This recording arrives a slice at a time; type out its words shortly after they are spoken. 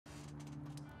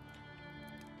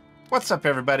What's up,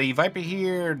 everybody? Viper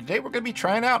here. Today we're going to be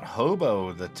trying out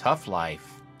Hobo, the Tough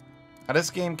Life. Now, this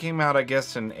game came out, I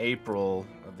guess, in April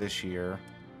of this year,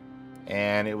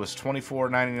 and it was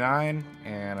 $24.99,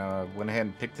 and went ahead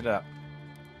and picked it up.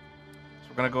 So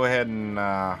we're going to go ahead and,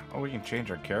 we can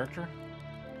change our character.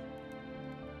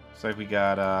 Looks like we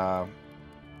got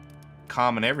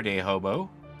common everyday Hobo.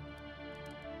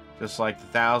 Just like the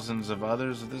thousands of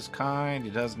others of this kind, he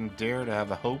doesn't dare to have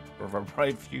the hope of a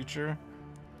bright future.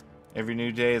 Every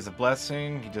new day is a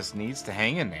blessing. He just needs to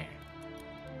hang in there.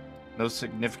 No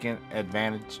significant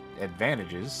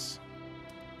advantages,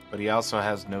 but he also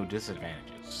has no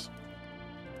disadvantages.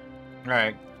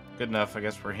 Alright, good enough, I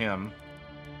guess, for him.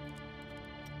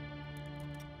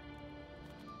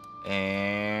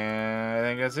 And I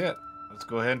think that's it. Let's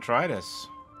go ahead and try this.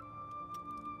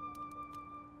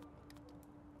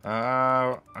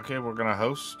 Okay, we're gonna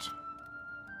host.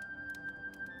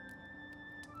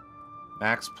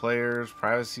 Max players,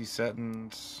 privacy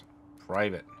settings,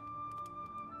 private.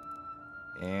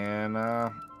 And,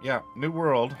 yeah, new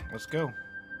world. Let's go.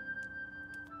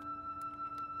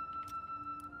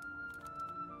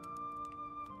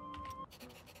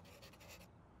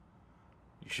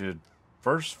 You should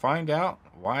first find out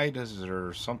why does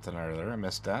there something or other. I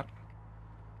missed that.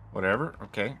 Whatever.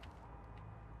 Okay.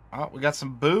 Oh, we got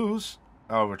some booze.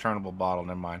 Oh, returnable bottle.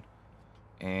 Never mind.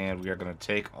 And we are going to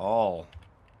take all.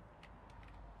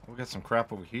 We got some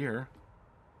crap over here.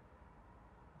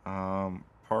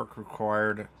 Park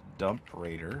required dump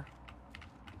raider.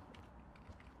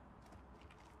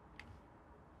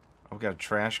 Oh, we got a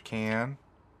trash can.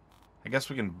 I guess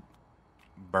we can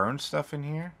burn stuff in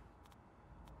here.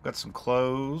 Got some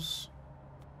clothes.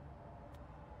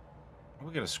 Oh,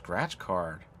 we got a scratch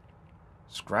card.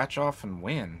 Scratch off and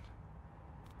win.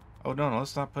 Oh, no,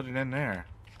 let's not put it in there.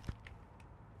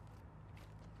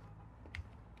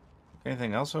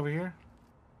 Anything else over here?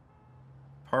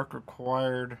 Park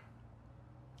required.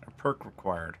 Or perk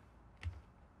required.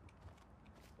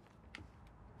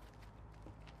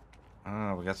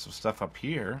 Oh, we got some stuff up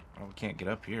here. Oh, we can't get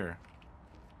up here.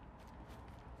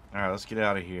 Alright, let's get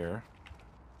out of here.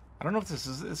 I don't know if this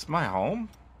is my home.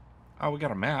 Oh, we got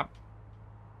a map.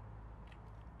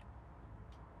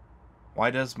 Why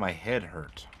does my head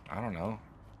hurt? I don't know.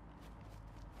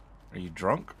 Are you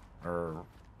drunk? Or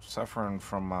suffering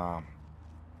from, I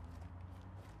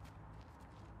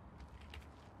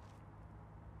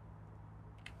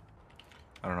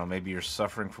don't know, maybe you're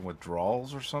suffering from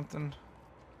withdrawals or something?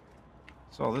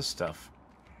 What's all this stuff?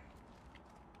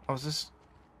 Oh, is this...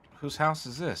 Whose house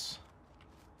is this?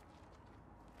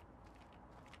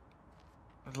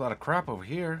 There's a lot of crap over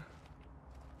here.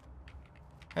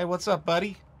 Hey, what's up,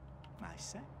 buddy?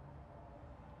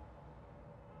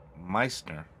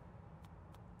 Meissner.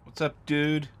 What's up,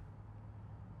 dude?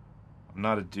 I'm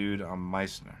not a dude, I'm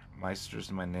Meissner. Meister's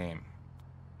my name.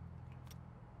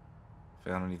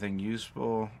 Found anything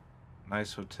useful?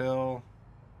 Nice hotel.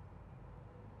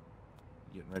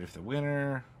 Getting ready for the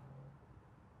winter.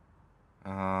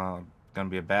 Gonna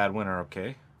be a bad winter,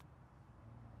 okay.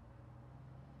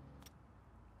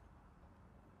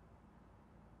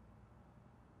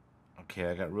 Okay,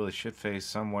 I got really shit-faced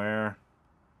somewhere.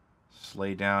 Just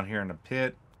lay down here in the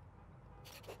pit.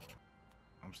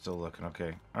 I'm still looking,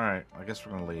 okay. Alright, I guess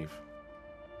we're gonna leave.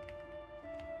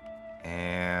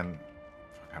 And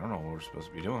I don't know what we're supposed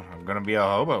to be doing. I'm gonna be a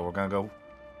hobo. We're gonna go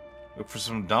look for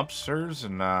some dumpsters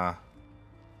and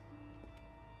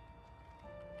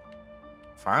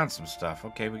find some stuff.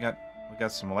 Okay, we got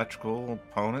some electrical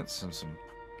components and some.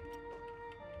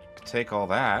 Could take all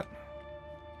that.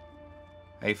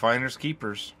 Hey, finders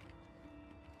keepers.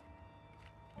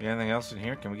 Anything else in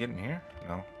here? Can we get in here?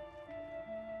 No.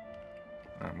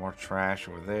 Alright, more trash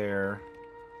over there.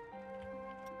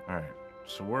 Alright,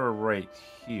 so we're right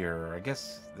here. I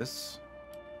guess this...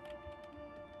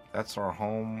 That's our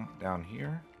home down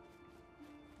here.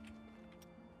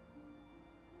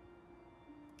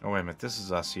 Oh, wait a minute. This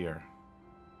is us here.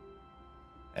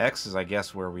 X is, I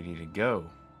guess, where we need to go.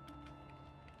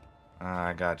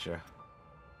 I gotcha.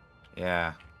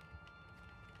 Yeah.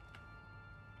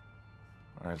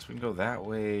 Alright, so we can go that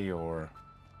way, or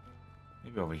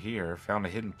maybe over here. Found a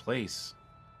hidden place.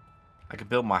 I could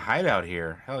build my hideout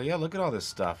here. Hell yeah, look at all this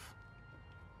stuff.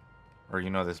 Or,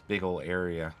 you know, this big old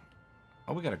area.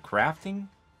 Oh, we got a crafting?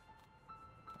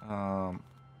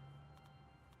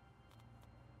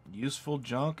 Useful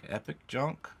junk, epic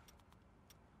junk.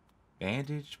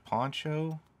 Bandage,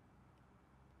 poncho.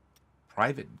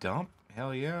 Private dump?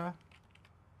 Hell yeah.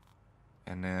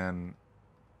 And then...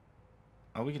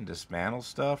 Oh, we can dismantle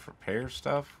stuff, repair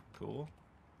stuff. Cool.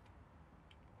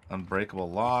 Unbreakable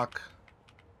lock.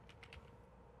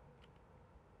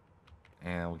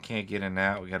 And we can't get in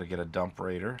that. We got to get a dump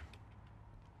raider.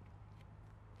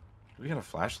 Do we got a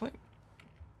flashlight?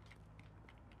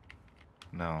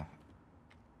 No.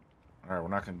 Alright, we're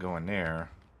not going to go in there.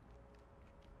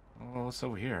 Oh, what's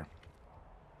over here?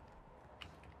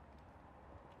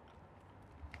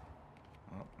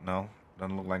 Oh, no.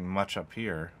 Doesn't look like much up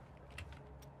here.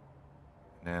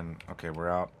 And then, okay, we're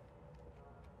out.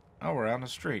 Oh, we're out in the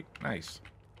street. Nice.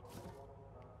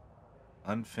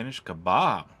 Unfinished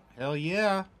kebab. Hell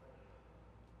yeah.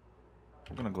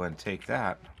 We're going to go ahead and take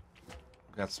that.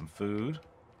 We got some food.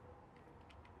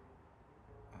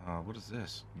 What is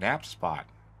this? Nap spot.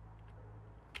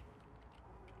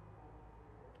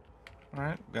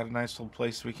 Alright, got a nice little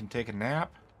place we can take a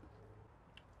nap.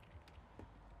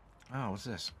 Oh, what's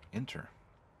this? Enter.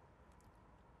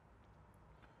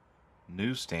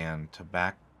 Newsstand.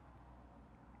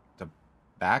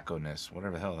 Tobacconist.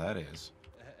 Whatever the hell that is.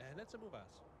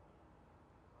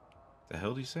 The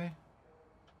hell do you say?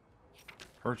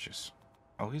 Purchase.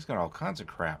 Oh, he's got all kinds of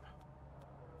crap.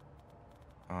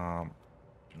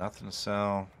 Nothing to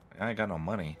sell. I ain't got no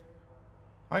money.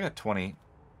 I got 20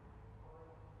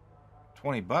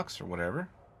 bucks or whatever.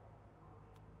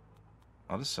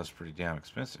 Oh, this stuff's pretty damn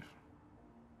expensive.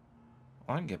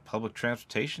 Oh, I can get public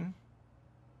transportation.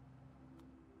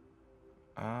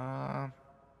 Condoms.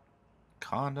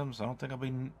 I don't think I'll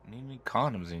be needing any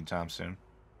condoms anytime soon.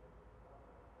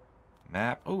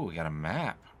 Map. Oh, we got a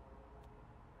map.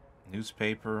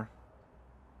 Newspaper.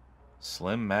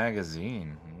 Slim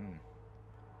magazine.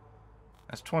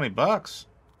 That's 20 bucks.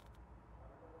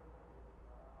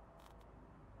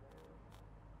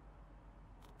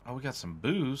 Oh, we got some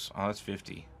booze. Oh, that's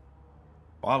 50.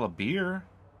 Bottle of beer.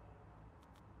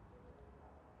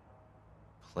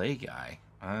 Play guy.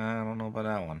 I don't know about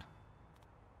that one.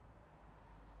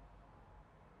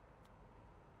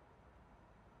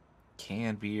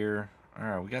 Canned beer.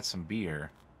 Alright, we got some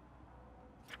beer.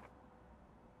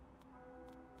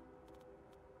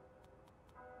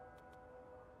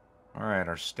 Alright,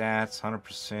 our stats,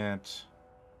 100%.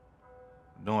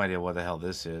 No idea what the hell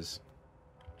this is.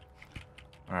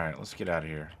 Alright, let's get out of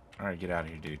here. Alright, get out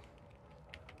of here, dude.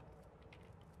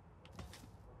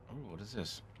 Oh, what is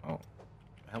this? Oh,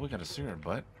 hell, we got a cigarette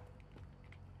butt.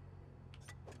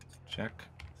 Check.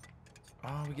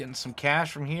 Oh, we getting some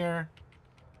cash from here.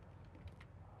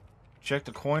 Check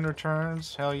the coin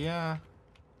returns. Hell yeah.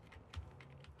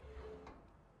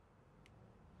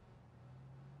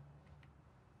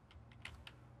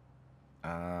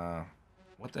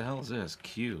 What the hell is this?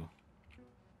 Q.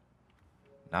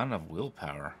 Not enough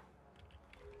willpower.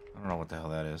 I don't know what the hell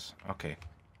that is. Okay,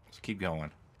 let's keep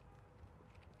going.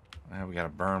 We got a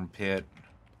burn pit.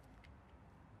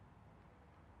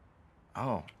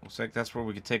 Oh, looks like that's where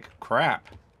we could take a crap.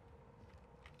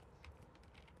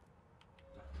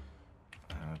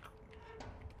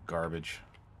 Garbage.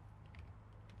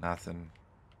 Nothing.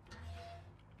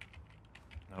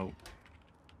 Nope.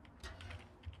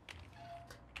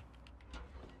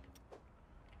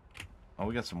 Oh,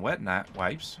 we got some wet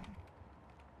wipes.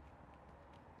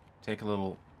 Take a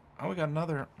little... Oh, we got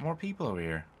more people over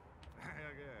here.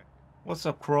 What's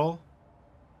up, Kroll?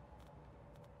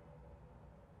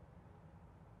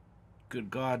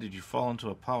 Good God, did you fall into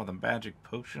a pot with a magic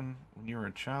potion when you were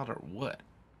a child, or what?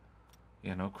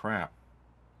 Yeah, no crap.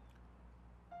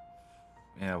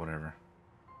 Yeah, whatever.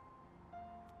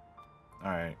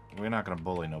 Alright, we're not gonna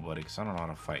bully nobody, because I don't know how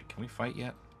to fight. Can we fight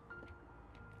yet?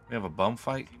 We have a bum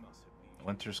fight?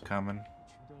 Winter's coming.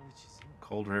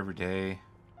 Colder every day.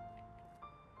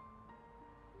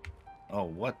 Oh,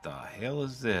 what the hell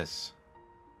is this?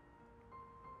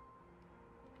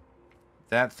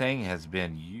 That thing has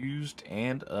been used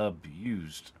and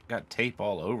abused. Got tape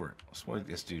all over it. Let's wake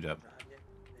this dude up.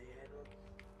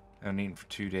 I haven't eaten for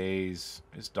 2 days.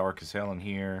 It's dark as hell in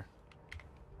here.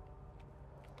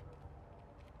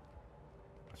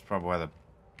 That's probably why the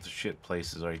shit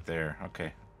place is right there.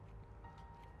 Okay.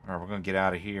 Alright, we're gonna get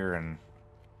out of here, and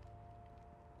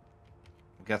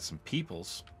we got some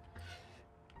peoples.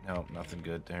 Nope, nothing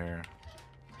good there.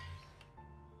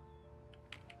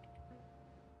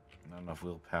 Not enough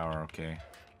willpower, okay.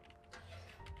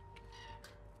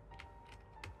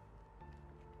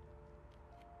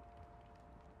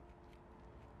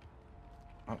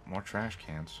 Oh, more trash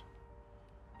cans.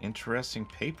 Interesting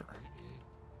paper.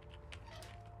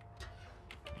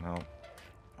 No.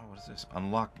 Oh, what is this?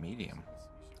 Unlock medium.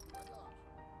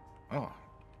 Oh,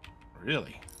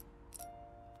 really?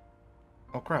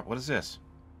 Oh crap, what is this?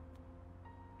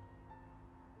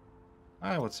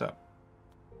 Hi, what's up?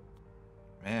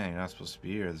 Man, you're not supposed to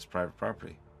be here. This is private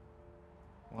property.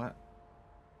 What?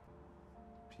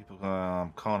 People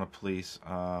calling the police.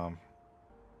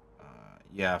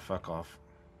 Yeah, fuck off.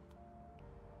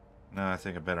 No, I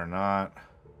think I better not.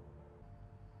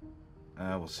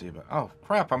 We'll see about... Oh,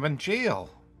 crap, I'm in jail.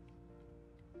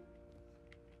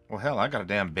 Well, hell, I got a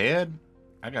damn bed.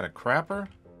 I got a crapper.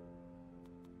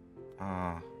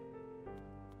 What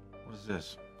is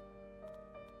this?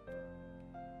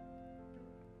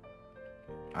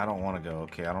 I don't want to go.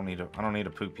 Okay, I don't need to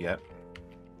poop yet.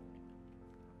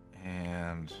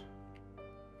 And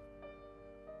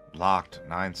locked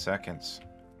 9 seconds.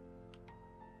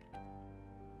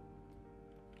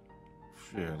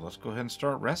 Sure, let's go ahead and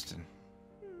start resting.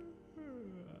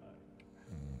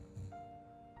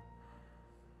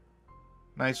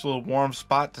 Nice little warm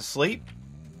spot to sleep.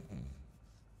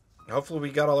 Hopefully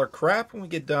we got all our crap when we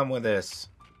get done with this.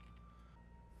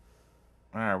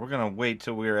 Alright, we're going to wait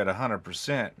till we're at 100%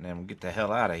 and then we'll get the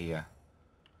hell out of here.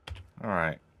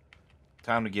 Alright.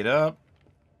 Time to get up.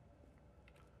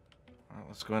 Alright,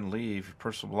 let's go ahead and leave. Your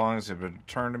personal belongings have been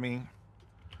returned to me.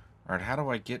 Alright, how do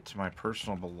I get to my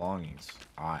personal belongings?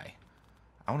 I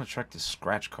want to track this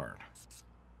scratch card.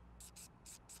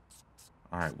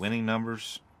 Alright, winning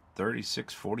numbers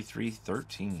 36, 43,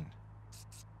 13.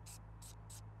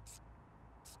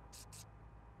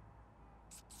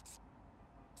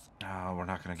 Oh, we're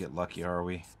not going to get lucky, are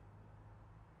we?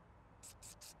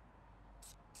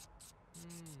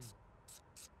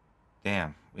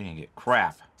 Damn, we didn't get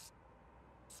crap.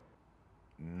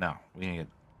 No, we didn't get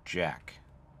jack.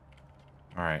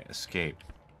 Alright, escape.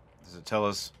 Does it tell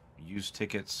us use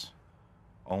tickets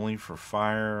only for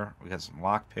fire? We got some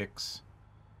lockpicks.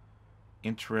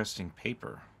 Interesting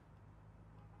paper.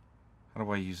 How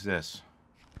do I use this?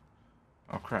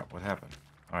 Oh crap, what happened?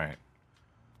 Alright.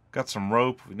 Got some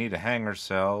rope. We need to hang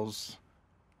ourselves.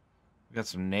 We got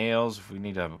some nails if we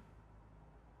need to,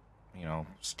 you know,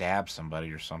 stab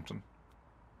somebody or something.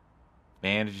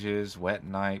 Bandages, wet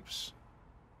wipes.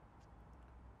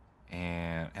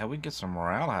 And hell, we can get some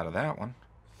morale out of that one.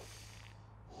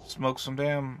 Smoke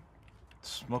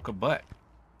a butt.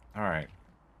 Alright.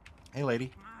 Hey,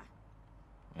 lady.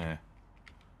 Yeah.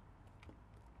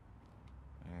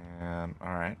 And,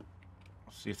 alright.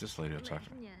 Let's see if this lady will talk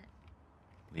to me.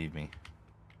 Leave me.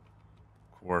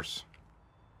 Of course.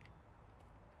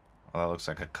 Well, that looks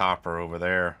like a copper over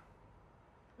there.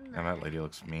 And that lady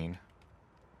looks mean.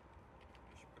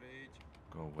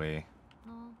 Go away.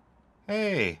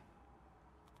 Hey!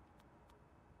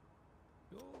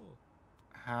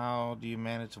 How do you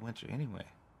manage the winter anyway?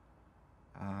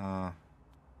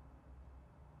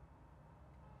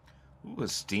 Ooh, a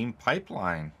steam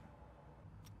pipeline.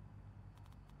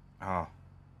 Oh.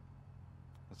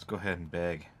 Let's go ahead and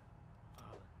beg.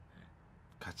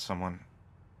 Got someone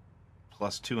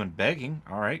 +2 in begging.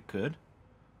 Alright, good.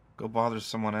 Go bother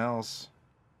someone else.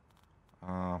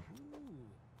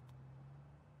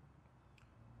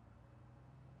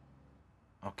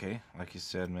 Okay, like you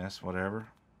said, miss, whatever.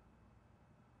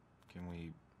 Can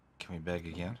we beg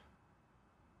again?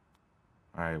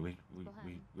 Alright, we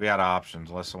got options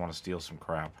unless I want to steal some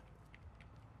crap.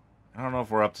 I don't know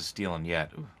if we're up to stealing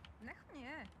yet. Ooh.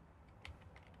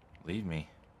 Leave me.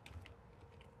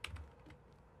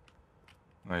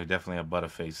 Oh, you definitely have butt a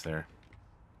face there.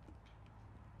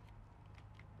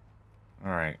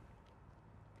 Alright.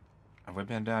 Have we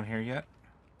been down here yet?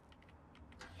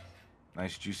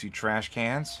 Nice juicy trash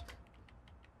cans.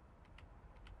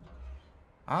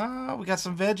 Ah, we got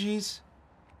some veggies.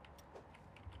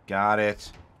 Got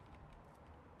it.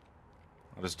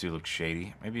 Oh, this dude looks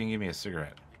shady. Maybe you can give me a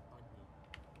cigarette.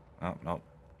 Oh, no.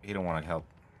 He don't want to help.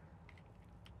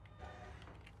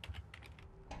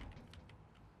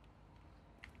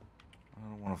 I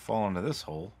don't want to fall into this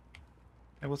hole.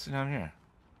 Hey, what's down here?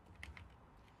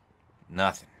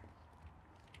 Nothing.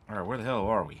 Alright, where the hell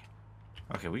are we?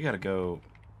 Okay, we gotta go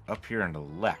up here and to the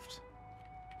left.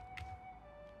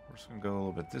 We're just gonna go a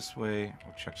little bit this way.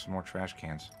 We'll check some more trash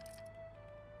cans.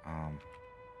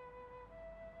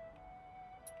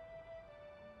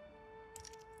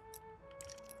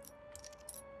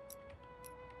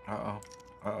 Uh-oh.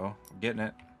 Uh-oh. I'm getting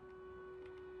it.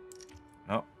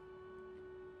 Nope.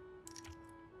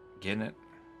 Getting it.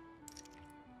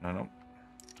 No, no.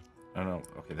 No, no.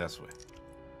 Okay, that's the way.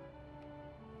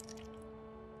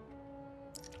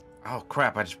 Oh,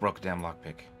 crap. I just broke a damn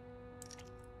lockpick.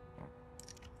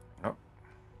 Oh.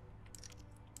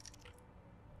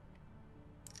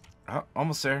 Oh,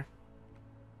 almost there.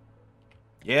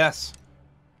 Yes.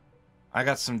 I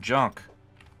got some junk.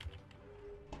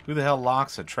 Who the hell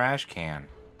locks a trash can?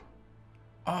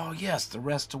 Oh, yes. The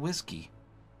rest of whiskey.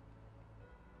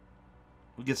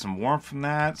 We get some warmth from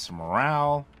that. Some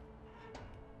morale.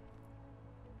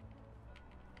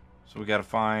 So we gotta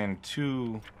find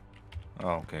 2... Oh,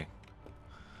 okay.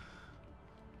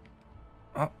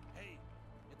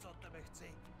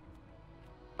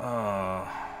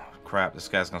 Crap, this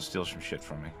guy's gonna steal some shit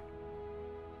from me.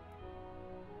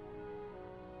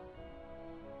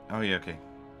 Oh yeah, okay.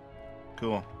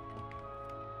 Cool.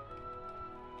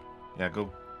 Yeah,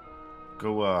 go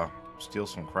steal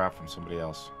some crap from somebody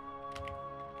else.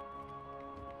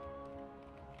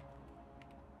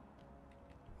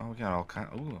 Oh, we got all kind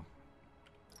of, ooh.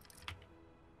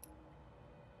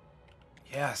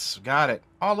 Yes, got it.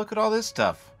 Oh, look at all this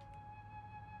stuff.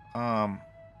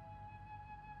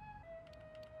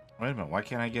 Wait a minute, why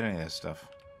can't I get any of this stuff?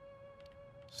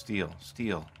 Steal,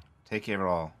 steal. Take care of it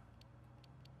all.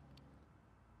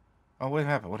 Oh, what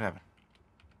happened? What happened?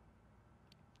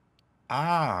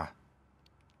 Ah!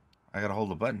 I gotta hold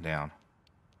the button down.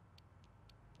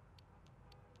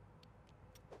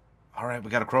 Alright,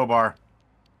 we got a crowbar.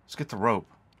 Let's get the rope.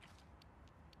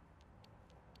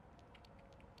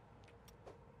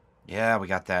 Yeah, we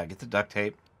got that. Get the duct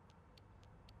tape.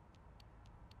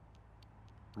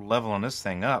 We're leveling this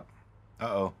thing up.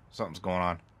 Uh-oh, something's going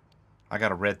on. I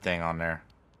got a red thing on there.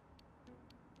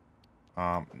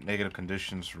 Negative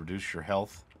conditions reduce your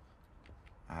health.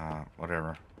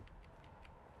 Whatever.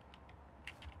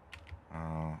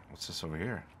 What's this over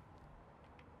here?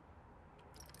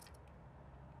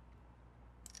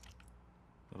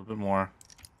 A little bit more.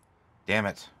 Damn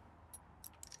it.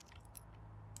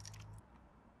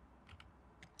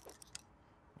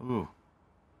 Ooh.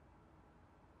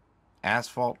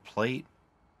 Asphalt plate.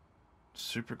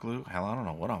 Super glue. Hell, I don't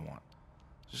know what I want.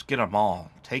 Just get them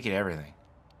all. Take it, everything.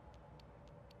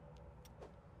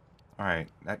 Alright,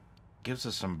 that gives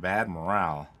us some bad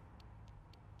morale.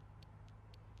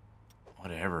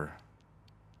 Whatever.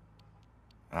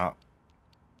 Oh.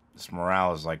 This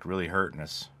morale is like really hurting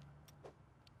us.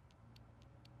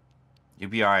 You'll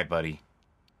be alright, buddy.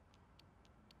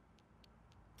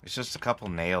 It's just a couple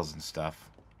nails and stuff.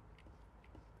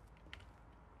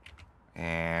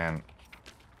 And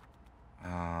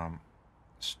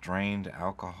strained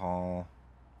alcohol.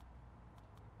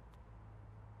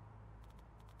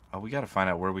 Oh, we gotta find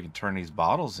out where we can turn these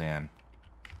bottles in.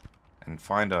 And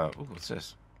find a... Ooh, what's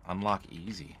this? Unlock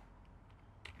easy.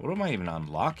 What am I even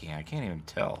unlocking? I can't even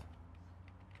tell.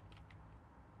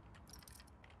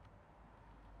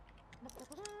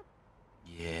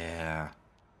 Yeah.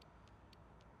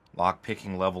 Lock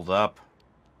picking leveled up.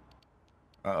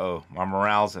 Uh-oh. My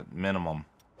morale's at minimum.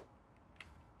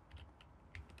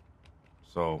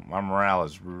 So, my morale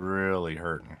is really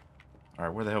hurting.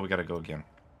 Alright, where the hell we gotta go again?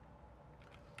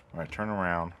 Alright, turn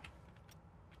around.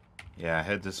 Yeah,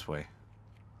 head this way.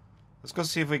 Let's go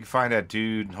see if we can find that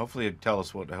dude. Hopefully he'll tell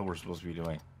us what the hell we're supposed to be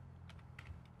doing.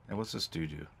 And what's this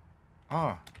dude do?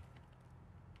 Oh.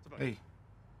 Hey.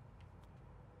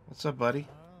 What's up, buddy?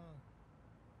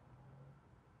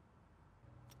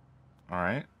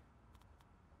 Alright.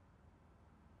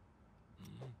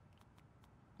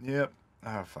 Yep.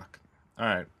 Ah, fuck.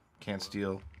 Alright. Can't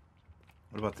steal.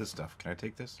 What about this stuff? Can I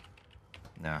take this?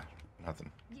 Nah,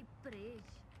 nothing.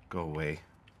 Go away.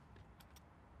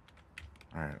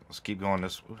 Alright, let's keep going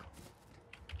this way.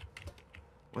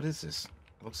 What is this?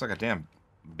 It looks like a damn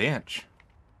bench.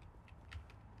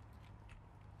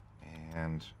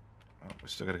 And oh, we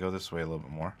still gotta go this way a little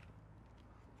bit more.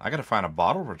 I gotta find a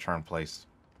bottle return place.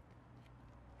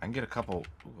 I can get a couple.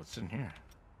 Ooh, what's in here?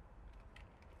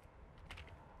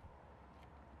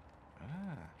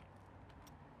 Ah.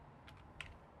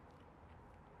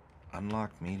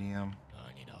 Unlock medium.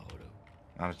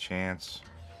 Not a chance.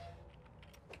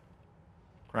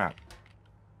 Crap.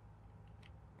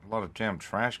 A lot of damn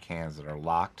trash cans that are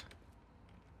locked.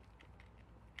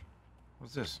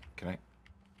 What's this? Can I...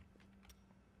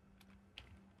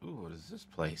 Ooh, what is this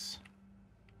place?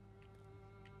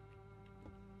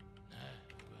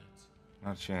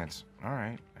 Not a chance.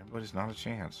 Alright, everybody's not a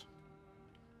chance.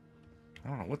 I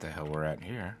don't know what the hell we're at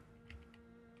here.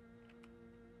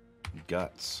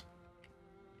 Guts.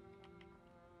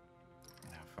 Oh,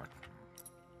 fuck.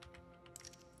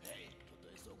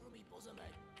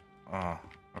 Oh,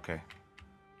 okay.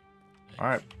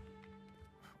 Alright.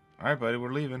 Alright, buddy,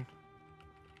 we're leaving.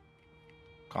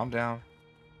 Calm down.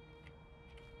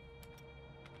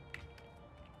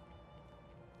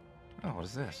 Oh, what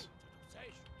is this?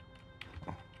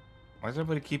 Oh. Why does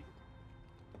everybody keep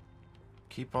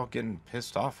all getting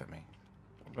pissed off at me?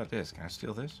 What about this? Can I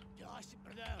steal this?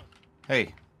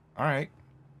 Hey. Alright.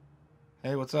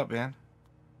 Hey, what's up, man?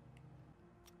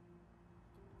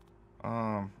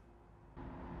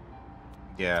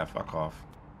 Yeah, fuck off.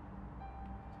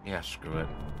 Yeah, screw it.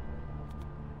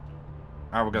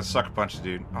 Alright, we're gonna sucker punch the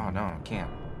dude. Oh, no, I can't.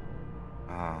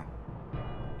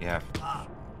 Yeah.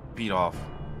 Beat off.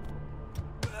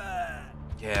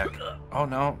 Yeah. Oh,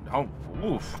 no. Oh,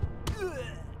 oof.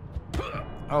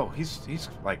 Oh, he's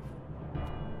like...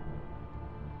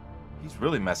 He's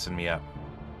really messing me up.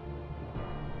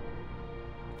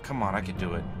 Come on, I can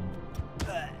do it.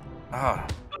 Oh.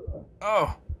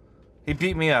 Oh. He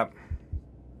beat me up.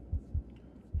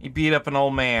 He beat up an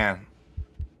old man.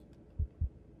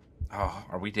 Oh,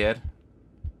 are we dead?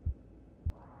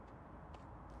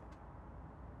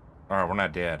 Alright, we're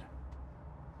not dead.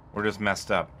 We're just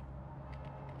messed up.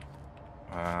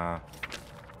 So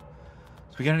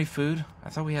we got any food? I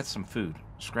thought we had some food.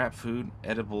 Scrap food,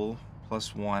 edible,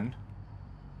 +1.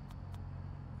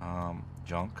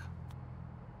 Junk.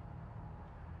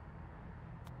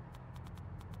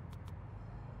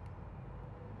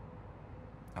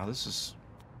 Oh, this is...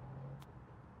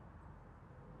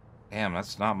 Damn,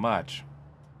 that's not much.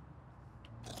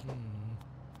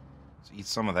 Let's eat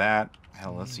some of that.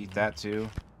 Hell, let's eat that too.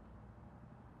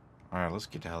 Alright, let's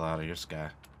get the hell out of here, this guy.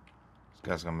 This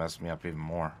guy's gonna mess me up even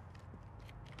more.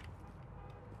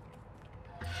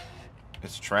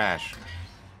 It's trash.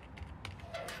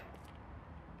 I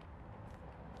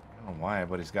don't know why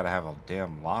everybody's gotta have a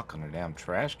damn lock on their damn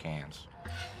trash cans.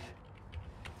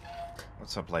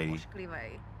 What's up, lady?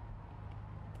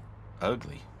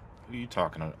 Ugly? Who are you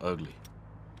talking to ugly?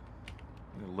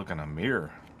 You need to look in a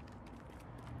mirror.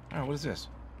 Alright, what is this?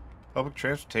 Public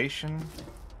transportation.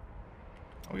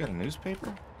 Oh, we got a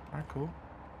newspaper? Alright, cool.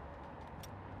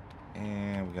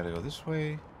 And we gotta go this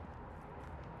way.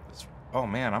 Oh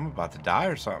man, I'm about to die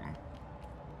or something.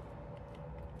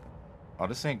 Oh,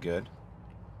 this ain't good.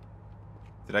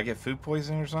 Did I get food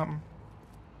poisoning or something?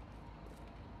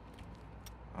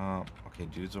 Okay,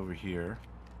 dude's over here.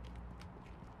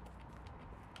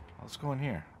 Let's go in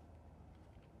here.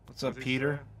 What's up,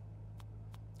 Peter?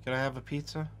 Can I have a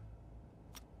pizza?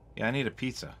 Yeah, I need a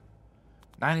pizza.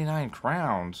 99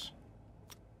 crowns.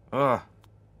 Ugh.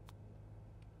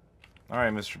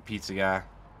 Alright, Mr. Pizza Guy.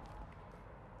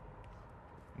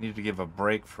 Need to give a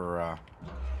break for,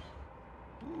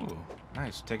 Ooh,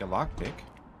 nice. Take a lockpick.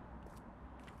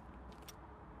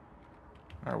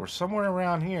 Alright, we're somewhere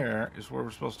around here is where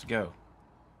we're supposed to go.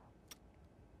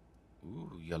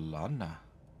 Ooh, Yolanda.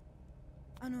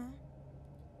 Ano?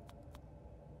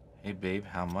 Hey, babe,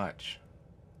 how much?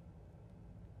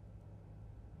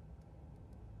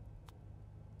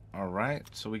 Alright,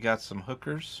 so we got some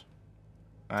hookers.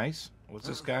 Nice. What's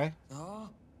this guy? Oh.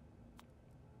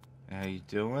 How you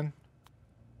doing?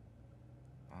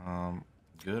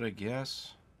 Good, I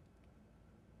guess.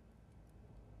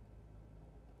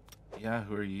 Yeah,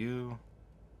 who are you?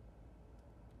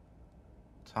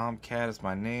 Tomcat is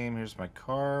my name. Here's my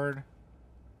card.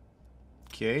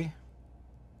 Okay.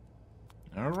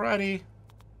 Alrighty.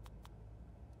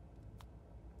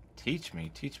 Teach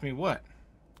me. Teach me what?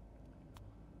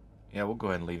 Yeah, we'll go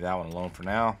ahead and leave that one alone for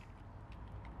now.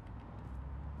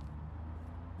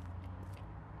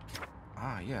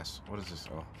 Ah, yes. What is this?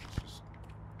 Oh, it's just...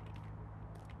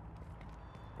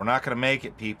 We're not going to make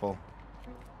it, people.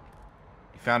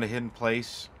 You found a hidden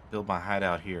place. Build my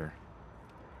hideout here.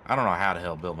 I don't know how the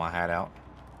hell to build my hideout.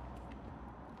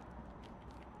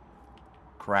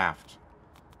 Craft.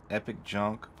 Epic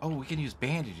junk. Oh, we can use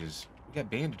bandages. We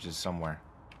got bandages somewhere.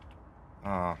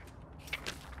 Let's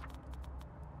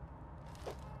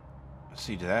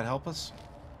see, did that help us?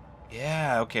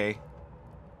 Yeah, okay.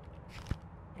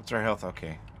 What's our health?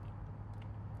 Okay.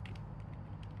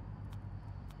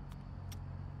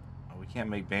 Oh, we can't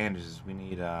make bandages. We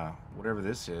need, whatever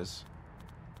this is.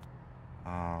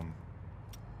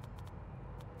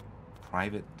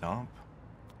 Private dump.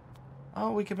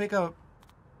 Oh, we can make a...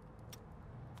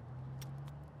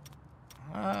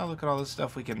 look at all this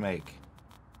stuff we can make.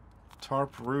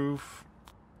 Tarp roof.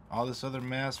 All this other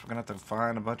mess. We're gonna have to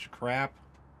find a bunch of crap.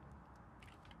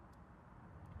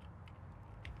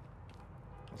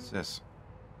 What's this?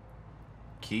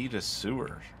 Key to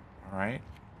sewer. Alright.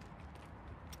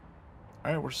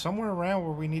 Alright, we're somewhere around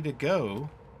where we need to go.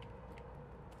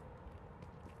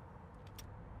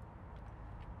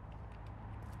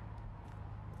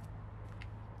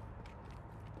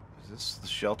 Is this the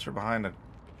shelter behind a...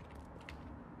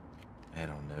 I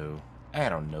don't know. I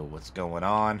don't know what's going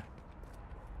on.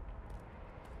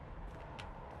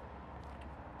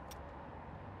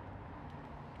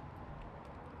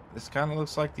 This kind of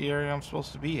looks like the area I'm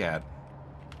supposed to be at.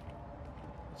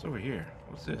 What's over here?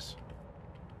 What's this?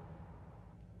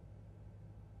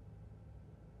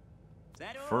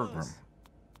 Fergrim.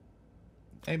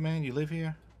 Hey man, you live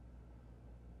here?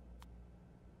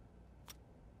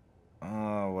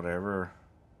 Whatever.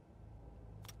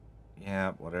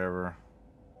 Yeah, whatever.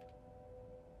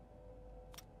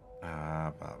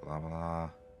 Blah, blah, blah.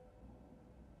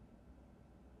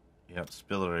 Yep,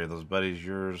 spillery. Those buddies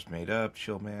yours made up.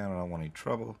 Chill, man. I don't want any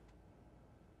trouble.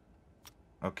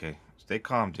 Okay, stay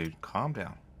calm, dude. Calm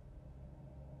down.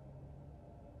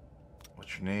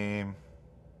 What's your name?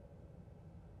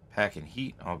 Packing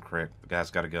heat. Oh, correct. The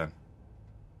guy's got a gun.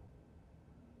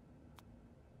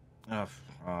 Yeah,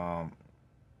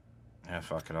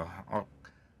 fuck it.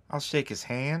 I'll shake his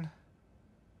hand.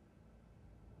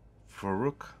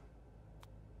 Farouk.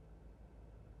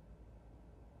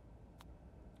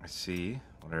 I see.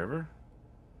 Whatever.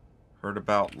 Heard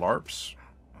about LARPs.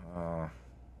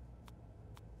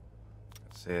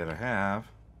 Say it I have.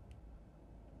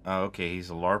 Oh, okay. He's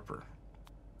a LARPer.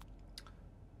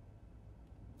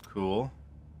 Cool.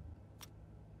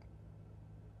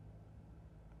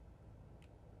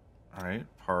 Alright.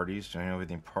 Parties. Doing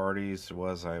everything parties. I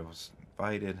was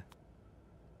invited.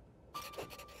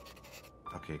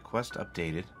 Okay. Quest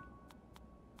updated.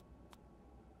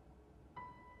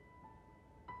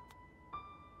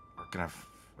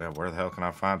 Where the hell can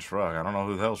I find Shrug? I don't know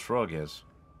who the hell Shrug is.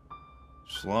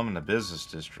 Slum in the business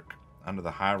district. Under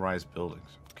the high-rise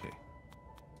buildings. Okay.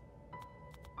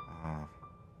 I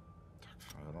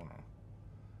don't know.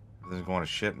 Everything's going to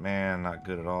shit, man. Not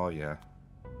good at all, yeah.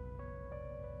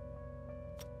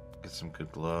 Get some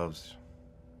good gloves.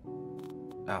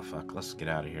 Oh, fuck. Let's get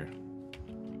out of here.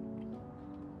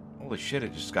 Holy shit,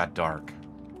 it just got dark.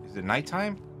 Is it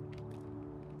nighttime?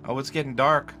 Oh, it's getting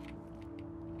dark.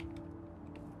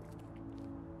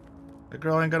 The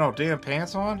girl ain't got no damn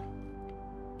pants on?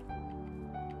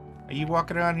 Are you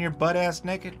walking around here butt-ass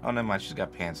naked? Oh, never mind. She's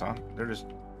got pants on. They're just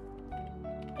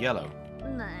yellow.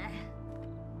 Nah.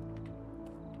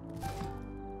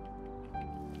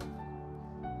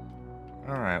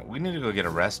 Alright, we need to go get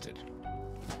arrested.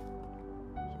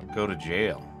 So go to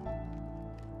jail.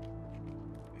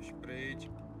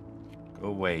 Go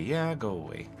away. Yeah, go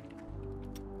away.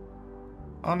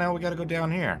 Oh, now we gotta go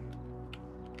down here.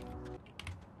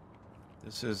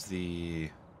 This is the...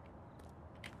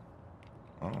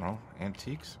 I don't know.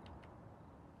 Antiques?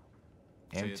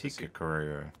 Antica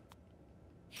Courier.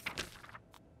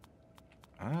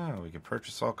 Ah, we can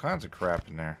purchase all kinds of crap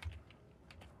in there.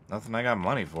 Nothing I got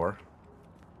money for.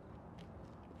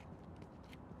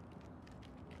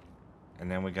 And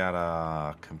then we got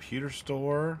a computer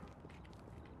store.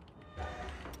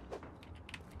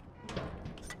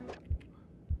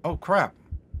 Oh, crap.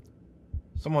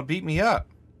 Someone beat me up.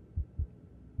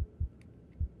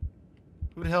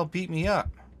 Who the hell beat me up?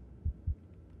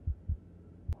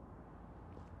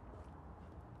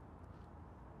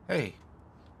 Hey.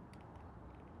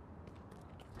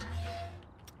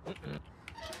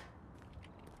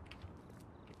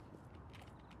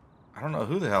 I don't know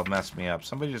who the hell messed me up.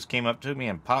 Somebody just came up to me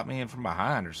and popped me in from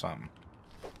behind or something.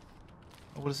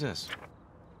 Oh, what is this?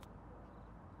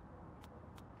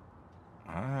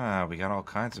 Ah, we got all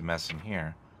kinds of mess in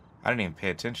here. I didn't even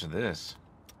pay attention to this.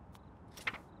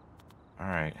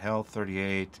 Alright, health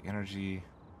 38, energy,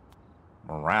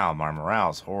 morale. My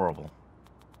morale's horrible.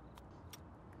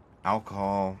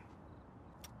 Alcohol.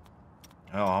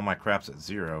 Oh, all my crap's at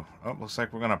 0. Oh, looks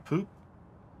like we're gonna poop.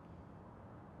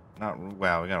 Not,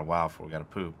 wow, we got a while before we gotta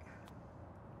poop.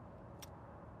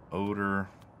 Odor.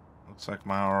 Looks like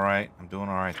mine alright. I'm doing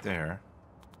alright there.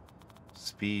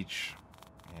 Speech.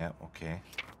 Yeah, okay.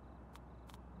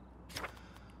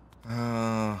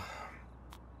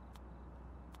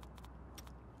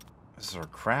 This is our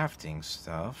crafting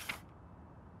stuff.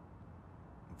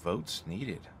 Votes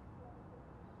needed.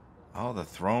 Oh, the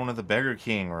throne of the Beggar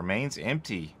King remains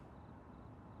empty.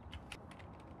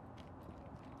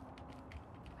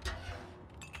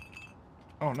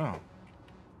 Oh, no.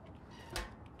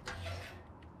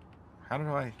 How did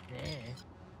I...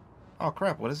 Oh,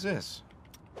 crap, what is this?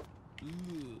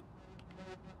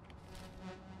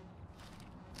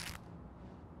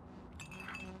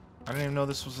 I didn't even know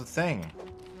this was a thing.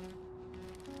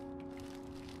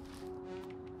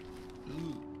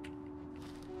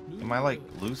 Am I, like,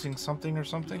 losing something or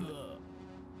something?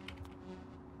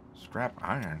 Scrap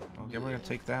iron. Okay, we're gonna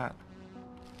take that.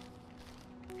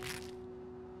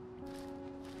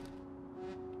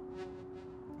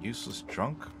 Useless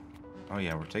junk? Oh,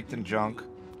 yeah, we're taking junk.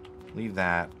 Leave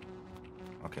that.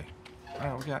 Okay.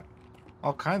 Alright, we got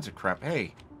all kinds of crap.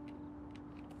 Hey.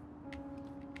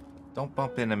 Don't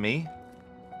bump into me.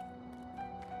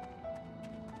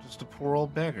 Just a poor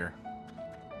old beggar.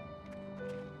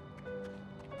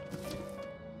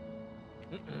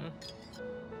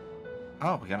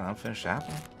 Oh, we got an unfinished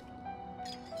apple?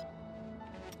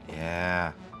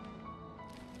 Yeah.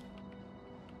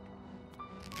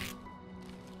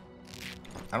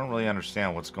 I don't really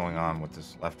understand what's going on with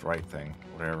this left-right thing.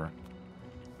 Whatever.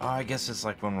 Oh, I guess it's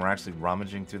like when we're actually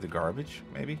rummaging through the garbage,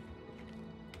 maybe?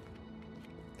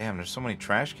 Damn, there's so many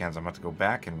trash cans, I'm about to go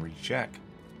back and recheck.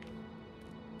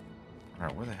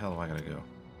 Alright, where the hell do I gotta go?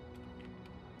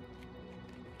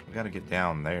 We gotta get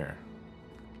down there.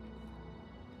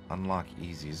 Unlock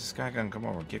easy. Is this guy gonna come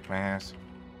over and kick my ass?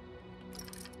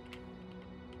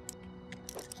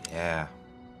 Yeah.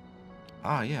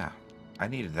 Oh, yeah. I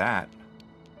needed that.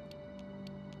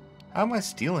 How am I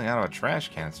stealing out of a trash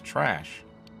can? It's trash.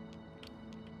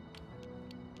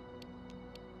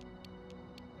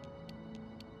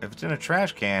 If it's in a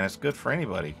trash can, it's good for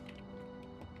anybody.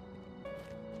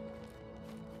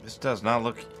 This does not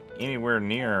look anywhere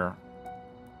near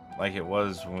like it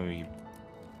was when we...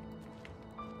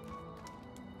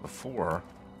 before.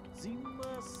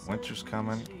 Winter's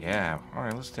coming. Yeah.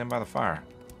 Alright, let's stand by the fire.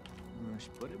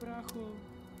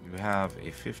 You have a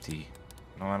 50.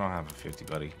 No, I don't have a 50,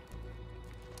 buddy.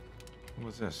 What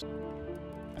was this?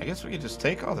 I guess we could just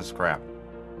take all this crap.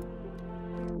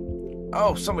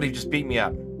 Oh, somebody just beat me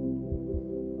up.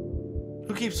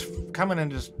 Who keeps coming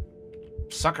and just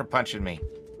sucker punching me?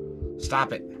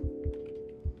 Stop it.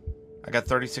 I got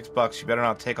 36 bucks. You better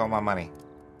not take all my money.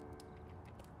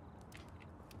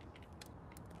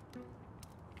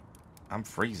 I'm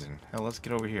freezing. Hell, let's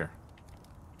get over here.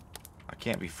 I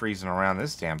can't be freezing around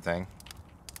this damn thing.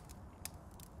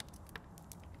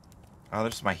 Oh,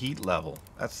 there's my heat level.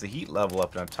 That's the heat level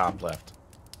up in the top left.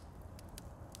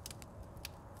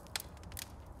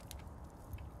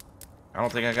 I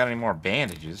don't think I got any more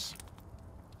bandages.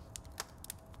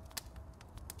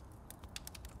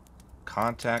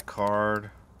 Contact card.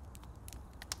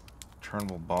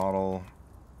 Returnable bottle.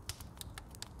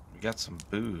 We got some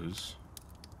booze.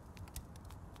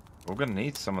 We're gonna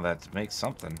need some of that to make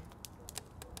something.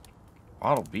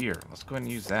 Bottle beer. Let's go ahead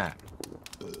and use that.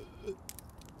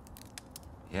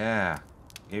 Yeah.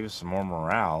 Gave us some more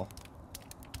morale.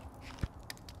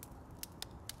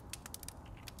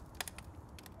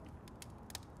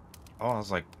 Oh,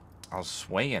 I was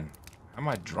swaying. How am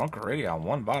I drunk already on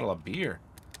one bottle of beer?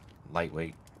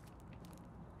 Lightweight.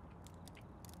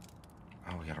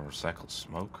 Oh, we got a recycled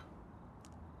smoke.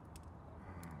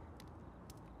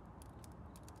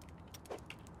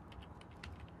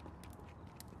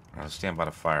 I'll stand by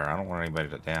the fire. I don't want anybody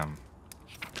to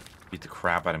beat the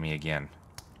crap out of me again.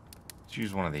 Let's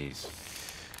use one of these.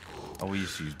 Oh, we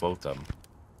used to use both of them.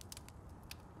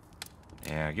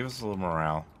 Yeah, give us a little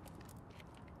morale.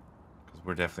 Because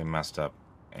we're definitely messed up.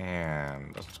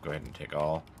 And let's just go ahead and take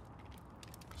all.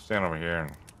 Stand over here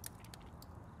and...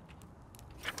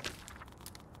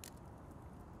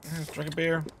 yeah, let's drink a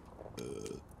beer.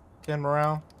 10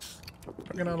 morale.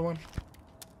 Drink another one.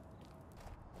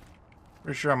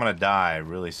 Pretty sure I'm gonna die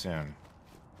really soon.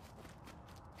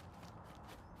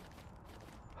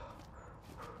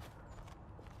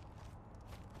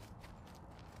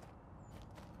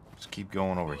 Just keep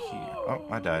going over here. Oh,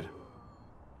 I died.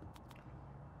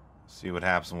 See what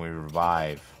happens when we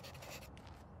revive.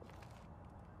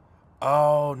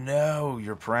 Oh no,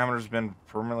 your parameter's been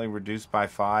permanently reduced by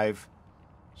 5.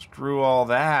 Screw all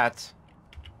that.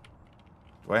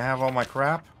 Do I have all my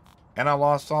crap? And I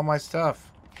lost all my stuff.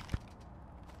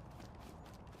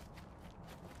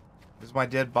 Is my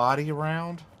dead body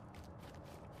around?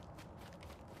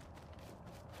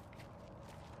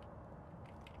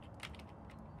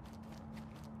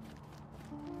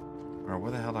 Or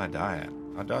where the hell did I die at?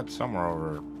 I died somewhere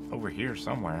over here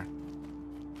somewhere.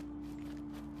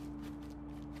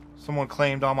 Someone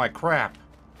claimed all my crap.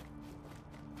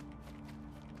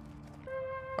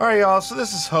 Alright, y'all, so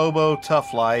this is Hobo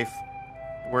Tough Life,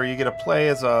 where you get to play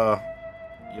as a,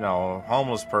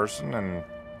 homeless person and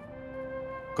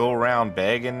go around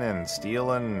begging and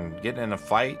stealing and getting into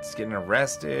fights, getting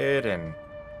arrested, and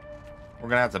we're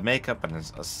gonna have to make up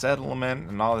a settlement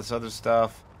and all this other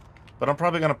stuff. But I'm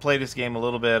probably gonna play this game a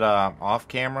little bit off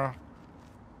camera.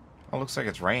 Oh, looks like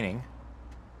it's raining.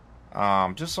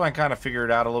 Just so I can kind of figure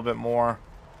it out a little bit more,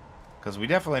 because we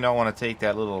definitely don't want to take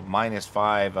that little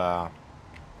 -5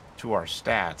 to our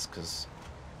stats, because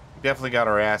we definitely got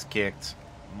our ass kicked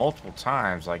multiple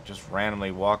times, like just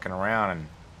randomly walking around and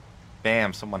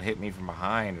bam, someone hit me from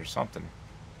behind or something.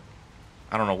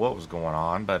 I don't know what was going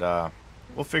on, but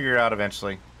we'll figure it out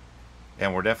eventually.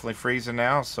 And we're definitely freezing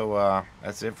now, so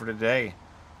that's it for today.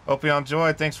 Hope you all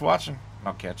enjoyed. Thanks for watching.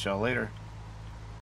 I'll catch y'all later.